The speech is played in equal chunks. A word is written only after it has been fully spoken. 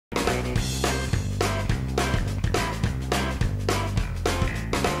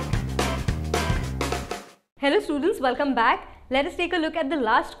Hello students, welcome back. Let us take a look at the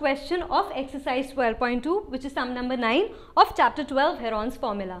last question of exercise 12.2, which is sum number 9 of chapter 12, Heron's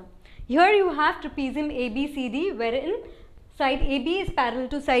formula. Here you have trapezium ABCD, wherein side AB is parallel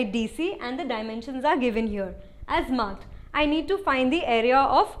to side DC and the dimensions are given here as marked. I need to find the area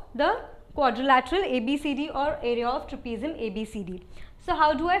of the quadrilateral ABCD or area of trapezium ABCD. So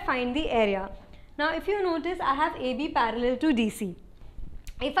how do I find the area? Now if you notice, I have AB parallel to DC.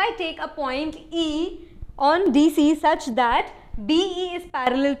 If I take a point E on DC such that BE is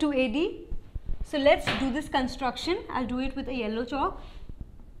parallel to AD, so let's do this construction. I'll do it with a yellow chalk.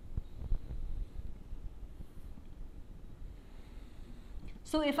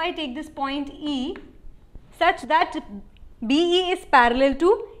 So if I take this point E such that BE is parallel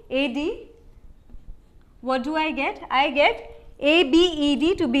to AD, what do I get? I get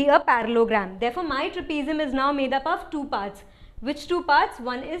ABED to be a parallelogram. Therefore, my trapezium is now made up of two parts. Which two parts?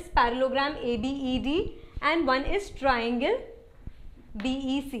 One is parallelogram ABED and one is triangle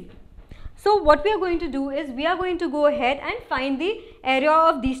BEC. So what we are going to do is we are going to go ahead and find the area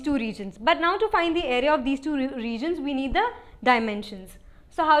of these two regions. But now to find the area of these two regions, we need the dimensions.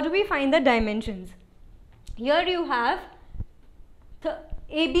 So how do we find the dimensions? Here you have the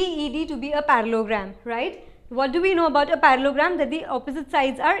ABED to be a parallelogram, right? What do we know about a parallelogram? That the opposite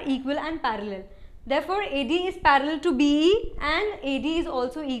sides are equal and parallel. Therefore, AD is parallel to BE and AD is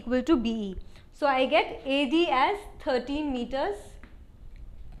also equal to BE. So I get AD as 13 meters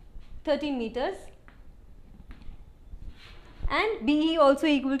and BE also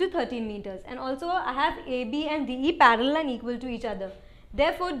equal to 13 meters, and also I have AB and DE parallel and equal to each other.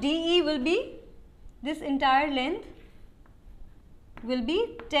 Therefore, DE will be, this entire length will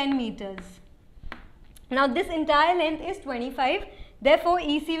be 10 meters. Now this entire length is 25. Therefore,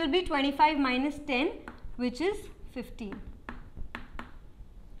 EC will be 25 minus 10, which is 15.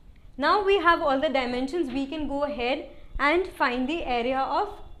 Now we have all the dimensions. We can go ahead and find the area of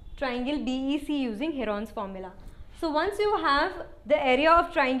triangle BEC using Heron's formula. So once you have the area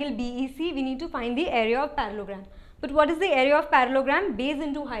of triangle BEC, we need to find the area of parallelogram. But what is the area of parallelogram? Base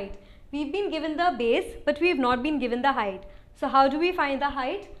into height. We've been given the base, but we have not been given the height. So how do we find the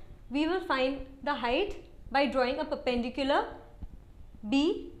height? We will find the height by drawing a perpendicular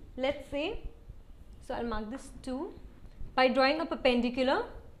B, let's say. So I'll mark this 2. By drawing a perpendicular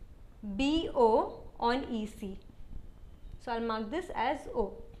BO on EC. So I'll mark this as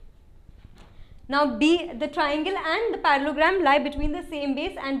O. Now the triangle and the parallelogram lie between the same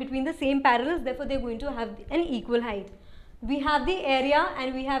base and between the same parallels. Therefore, they are going to have an equal height. We have the area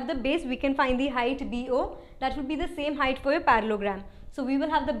and we have the base. We can find the height BO. That would be the same height for your parallelogram. So we will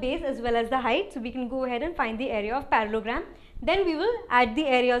have the base as well as the height. So we can go ahead and find the area of parallelogram. Then we will add the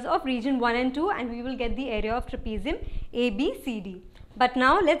areas of region 1 and 2 and we will get the area of trapezium ABCD. But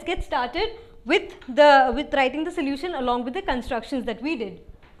now let's get started with writing the solution along with the constructions that we did.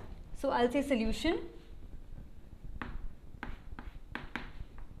 So I'll say solution.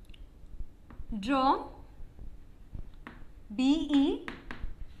 Draw BE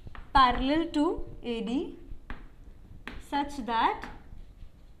parallel to AD such that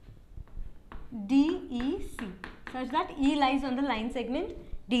DEC, such that E lies on the line segment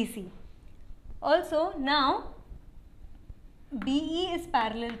DC. Also now BE is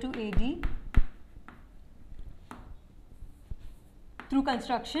parallel to AD through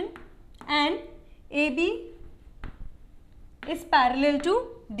construction and AB is parallel to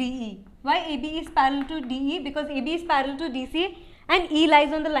DE. Why AB is parallel to DE? Because AB is parallel to DC and E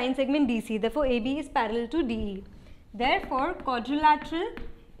lies on the line segment DC. Therefore, AB is parallel to DE. Therefore, quadrilateral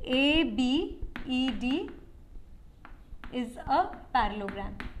ABED is a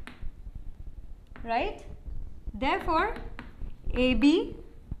parallelogram, right? Therefore, AB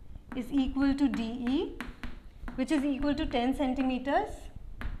is equal to DE, which is equal to 10 centimeters,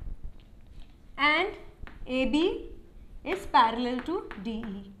 and AB is parallel to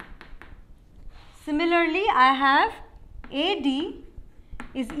DE. Similarly, I have AD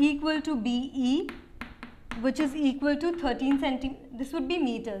is equal to BE, which is equal to 13 centimeters. This would be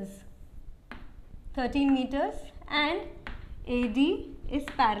meters, 13 meters, and AD is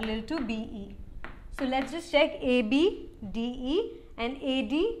parallel to BE. So let's just check AB, DE and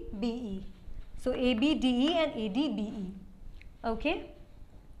AD, BE. So AB, DE and AD, BE. Okay.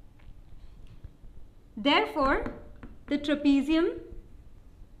 Therefore, the trapezium,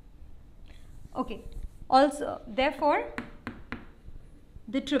 okay, also therefore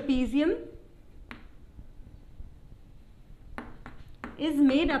the trapezium is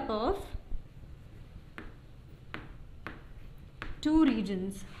made up of two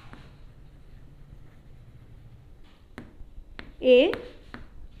regions. A,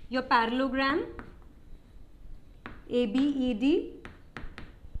 your parallelogram, ABED,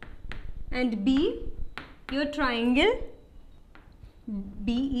 and B your triangle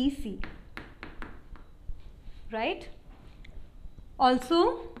BEC, right?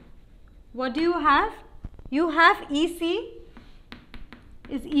 Also, what do you have? You have EC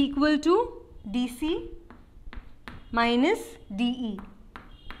is equal to DC minus DE.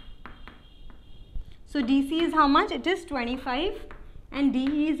 So DC is how much? It is 25, and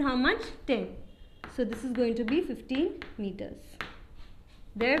DE is how much? 10. So this is going to be 15 meters.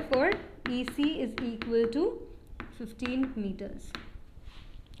 Therefore, EC is equal to 15 meters.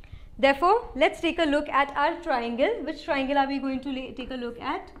 Therefore, let's take a look at our triangle. Which triangle are we going to take a look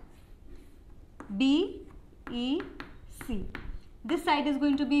at? BEC. This side is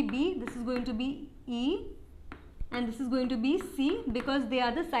going to be B, this is going to be E, and this is going to be C, because they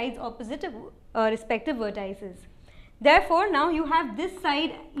are the sides opposite respective vertices. Therefore, now you have this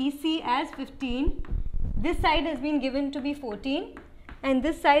side EC as 15, this side has been given to be 14, and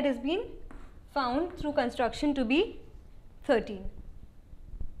this side has been found through construction to be 13.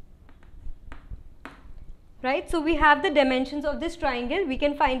 Right? So we have the dimensions of this triangle, we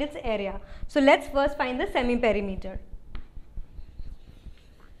can find its area. So let's first find the semi-perimeter.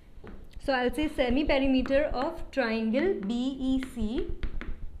 So I'll say semi-perimeter of triangle BEC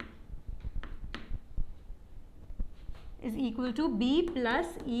is equal to B plus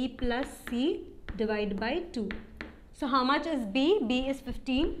E plus C divided by 2. So how much is B? B is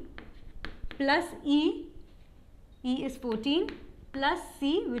 15 plus E, E is 14 plus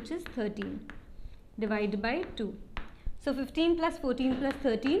C, which is 13 divided by 2. So 15 plus 14 plus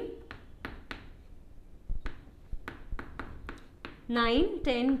 13, 9,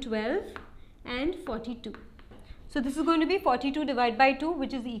 10, 12 and 42. So this is going to be 42 divided by 2,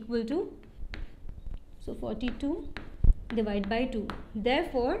 which is equal to, so 42 divided by 2.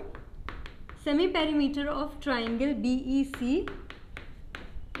 Therefore, semi-perimeter of triangle BEC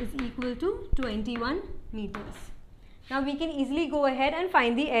is equal to 21 meters. Now we can easily go ahead and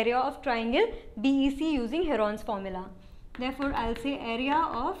find the area of triangle BEC using Heron's formula. Therefore, I'll say area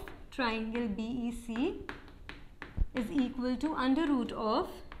of triangle BEC is equal to under root of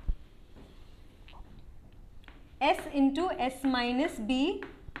S into S minus B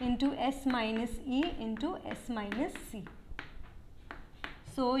into S minus E into S minus C.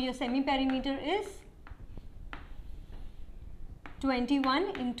 So your semi-perimeter is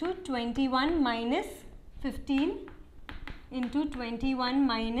 21 into 21 minus 15 into 21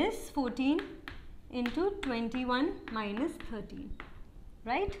 minus 14 into 21 minus 13,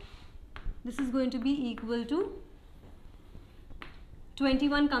 right? This is going to be equal to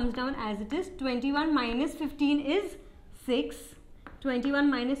 21 comes down as it is. 21 minus 15 is 6, 21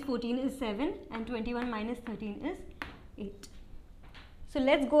 minus 14 is 7 and 21 minus 13 is 8. So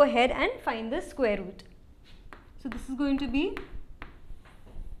let's go ahead and find the square root. So this is going to be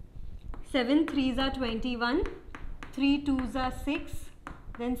 7 3s are 21, 3 2s are 6,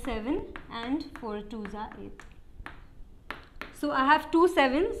 then 7 and 4 2s are 8. So I have 2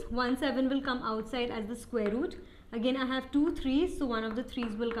 7s, one 7 will come outside as the square root. Again I have 2 3s, so one of the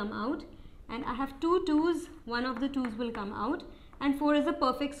 3s will come out, and I have 2 2s, one of the 2s will come out, and 4 is a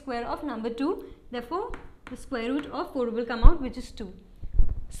perfect square of number 2. Therefore, the square root of 4 will come out, which is 2.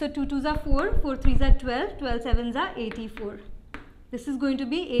 So 2 2s are 4, 4 3s are 12, 12 7s are 84. This is going to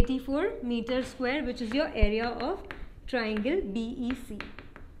be 84 meters square, which is your area of triangle BEC.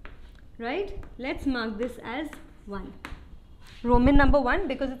 Right? Let's mark this as 1. Roman number 1,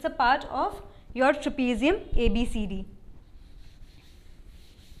 because it's a part of your trapezium ABCD.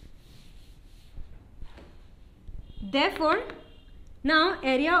 Therefore, now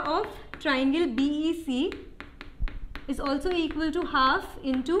area of triangle BEC is also equal to half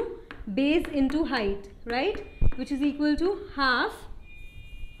into base into height, right? Which is equal to half,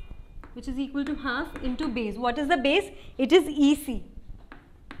 into base. What is the base? It is EC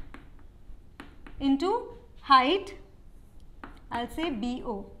into height, I'll say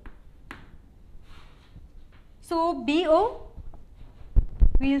BO. So BO,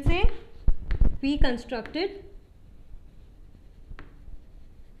 we'll say we constructed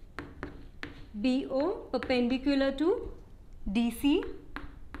BO perpendicular to DC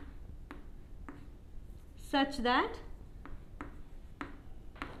such that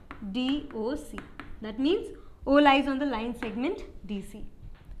DOC. That means O lies on the line segment DC.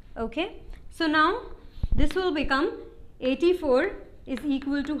 Okay. So now this will become 84 is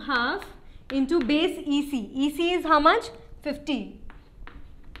equal to half into base EC. EC is how much? 50.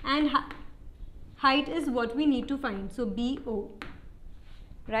 And height is what we need to find. So BO.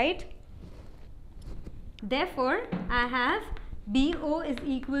 Right? Therefore, I have BO is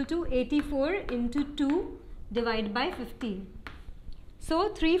equal to 84 into 2 divide by 15.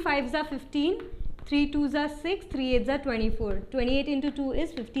 So 3 5s are 15, 3 2s are 6, 3 8s are 24. 28 into 2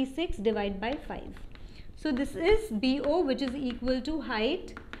 is 56, divide by 5. So this is BO, which is equal to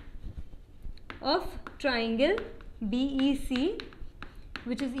height of triangle BEC,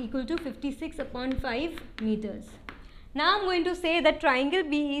 which is equal to 56 upon 5 meters. Now I'm going to say that triangle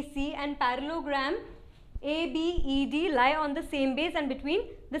BEC and parallelogram ABED lie on the same base and between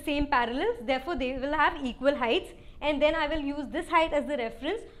the same parallels. Therefore, they will have equal heights, and then I will use this height as the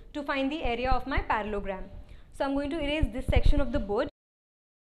reference to find the area of my parallelogram. So I'm going to erase this section of the board.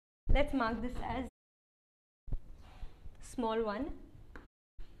 Let's mark this as small 1.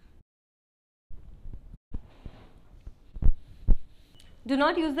 Do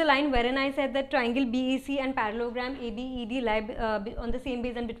not use the line wherein I said that triangle BEC and parallelogram ABED lie on the same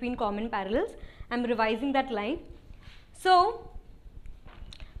base and between common parallels. I am revising that line. So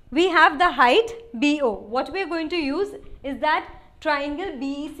we have the height BO. What we are going to use is that triangle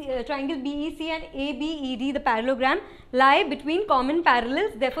BEC and ABED, the parallelogram, lie between common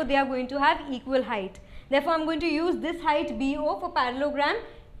parallels. Therefore, they are going to have equal height. Therefore, I am going to use this height BO for parallelogram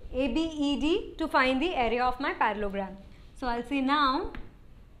ABED to find the area of my parallelogram. So I'll say now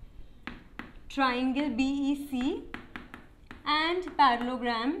triangle BEC and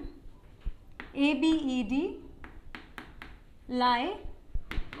parallelogram ABED lie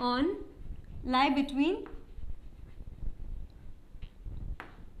between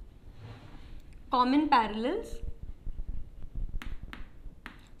common parallels.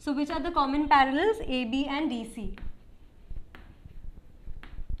 So which are the common parallels? AB and DC.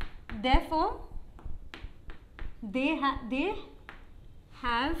 Therefore, they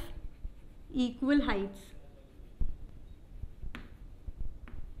have equal heights.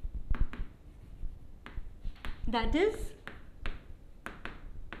 That is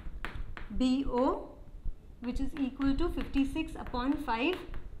BO, which is equal to 56 upon 5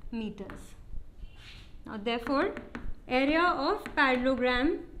 meters. Now therefore, area of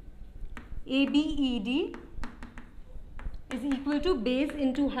parallelogram ABED is equal to base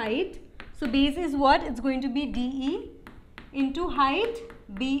into height. So base is what? It's going to be DE into height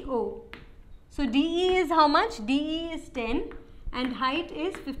BO. So DE is how much? DE is 10 and height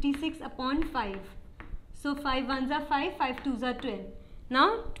is 56 upon 5. So 5 1s are 5, 5 2s are 12.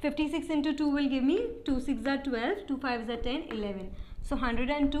 Now 56 into 2 will give me 2 6s are 12, 2 5s are 10, 11. So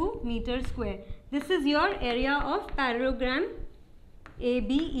 102 meters square. This is your area of parallelogram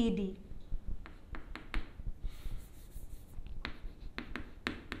ABED.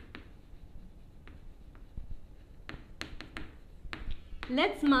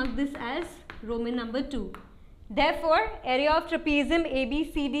 Let's mark this as Roman number 2. Therefore, area of trapezium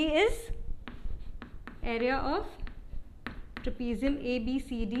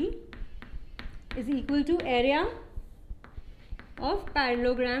ABCD is equal to area of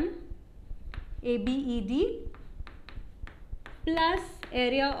parallelogram ABED plus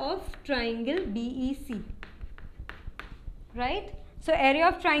area of triangle BEC. Right? So area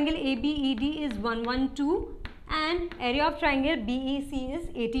of triangle ABED is 112 and area of triangle BEC is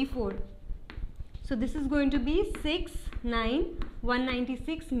 84. So this is going to be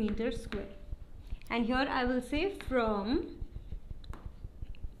 196 meters square. And here I will say from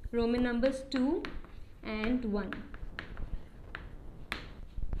Roman numbers 2 and 1.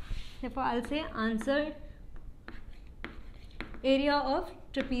 Therefore, I'll say answer, area of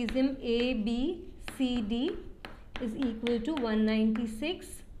trapezium ABCD is equal to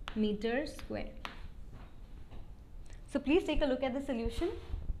 196 meters square. So please take a look at the solution.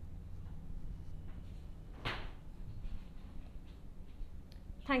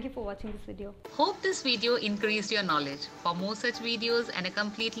 Thank you for watching this video. Hope this video increased your knowledge. For more such videos and a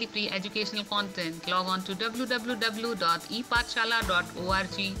completely free educational content, log on to www.epathshala.org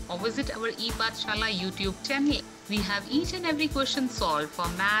or visit our ePathshala YouTube channel. We have each and every question solved for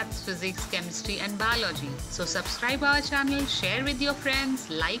maths, physics, chemistry and biology. So subscribe our channel, share with your friends,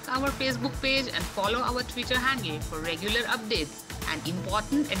 like our Facebook page and follow our Twitter handle for regular updates and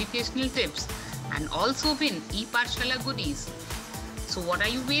important educational tips, and also win ePathshala goodies. So what are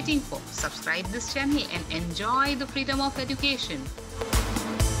you waiting for? Subscribe this channel and enjoy the freedom of education.